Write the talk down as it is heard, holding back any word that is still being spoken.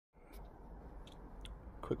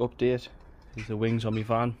quick update. These are the wings on my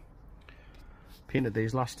van. Painted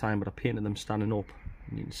these last time, but I painted them standing up,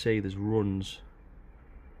 and you can see there's runs.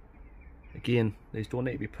 Again, these don't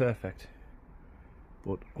need to be perfect,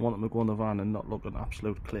 but I want them to go on the van and not look an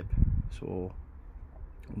absolute clip. So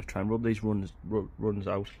I'm going to try and rub these runs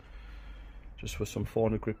out, just with some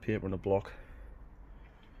 400 grit paper and a block.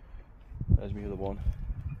 There's my other one.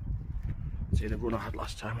 See the run I had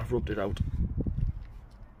last time, I've rubbed it out.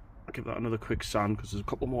 I'll give that another quick sand because there's a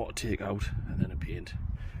couple more to take out, and then a paint.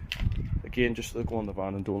 Again, just so they go on the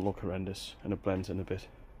van and don't look horrendous, and it blends in a bit.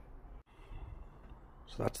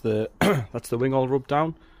 So that's the that's the wing all rubbed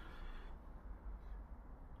down.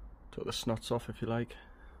 Took the snots off, if you like.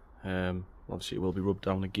 Obviously it will be rubbed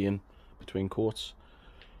down again between coats.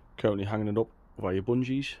 Currently hanging it up via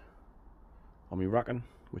bungees on my racking,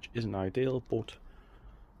 which isn't ideal, but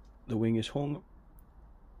the wing is hung.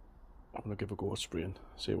 I'm going to give a go at spraying,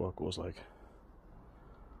 see what it goes like.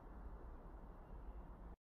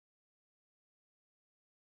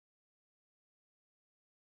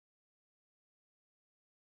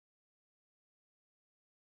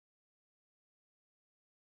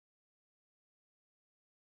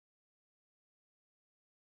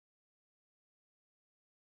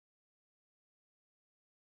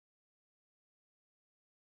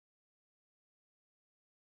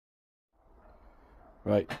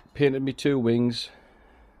 Right, painted me two wings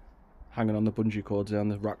hanging on the bungee cords there on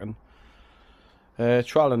the racking.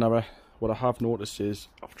 Trial and error. What I have noticed is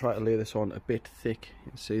I've tried to lay this on a bit thick. You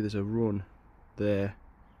can see there's a run there.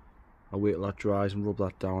 I'll wait till that dries and rub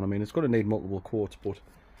that down. I mean, it's going to need multiple coats, but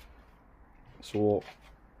so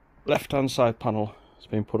left hand side panel has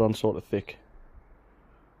been put on sort of thick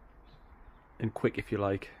and quick, if you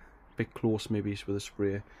like, a bit close maybe with a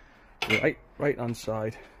spray. The right hand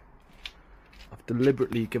side, I've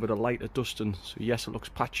deliberately given it a lighter dusting, so yes, it looks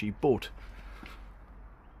patchy, but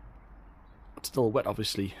it's still wet,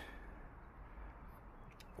 obviously.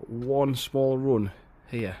 One small run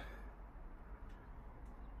here,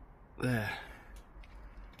 there,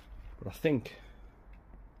 but I think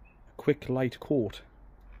a quick light coat,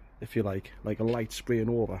 if you like a light spraying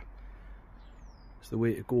over, is the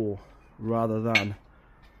way to go, rather than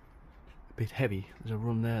a bit heavy. There's a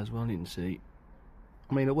run there as well, you can see.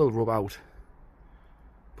 I mean, it will rub out,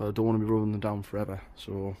 but I don't want to be rubbing them down forever.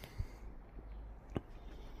 So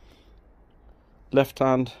left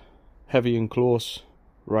hand heavy and close,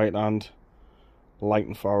 right hand light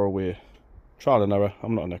and far away. Trial and error,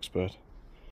 I'm not an expert.